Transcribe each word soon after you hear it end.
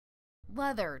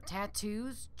Leather,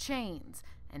 tattoos, chains,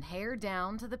 and hair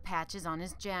down to the patches on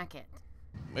his jacket.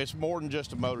 It's more than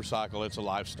just a motorcycle, it's a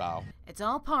lifestyle. It's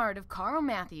all part of Carl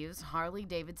Matthews'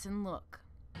 Harley-Davidson look.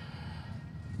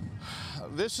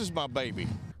 This is my baby.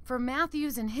 For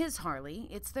Matthews and his Harley,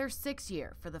 it's their 6th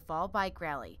year for the Fall Bike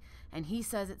Rally, and he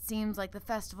says it seems like the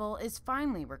festival is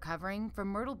finally recovering from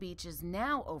Myrtle Beach's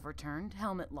now overturned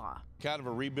helmet law. Kind of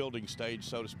a rebuilding stage,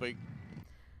 so to speak.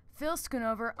 Phil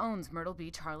Schoonover owns Myrtle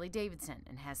Beach Harley-Davidson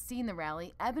and has seen the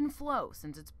rally ebb and flow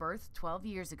since its birth 12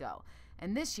 years ago.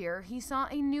 And this year, he saw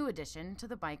a new addition to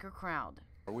the biker crowd.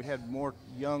 We had more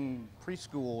young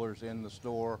preschoolers in the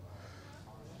store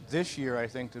this year, I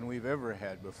think, than we've ever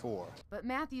had before. But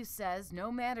Matthews says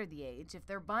no matter the age, if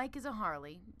their bike is a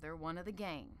Harley, they're one of the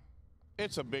gang.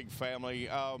 It's a big family.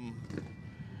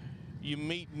 You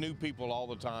meet new people all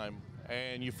the time,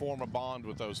 and you form a bond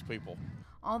with those people.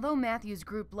 Although Matthews'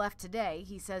 group left today,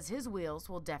 he says his wheels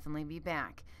will definitely be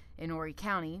back. In Horry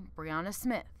County, Brianna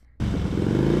Smith,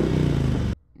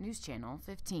 News Channel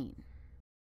 15.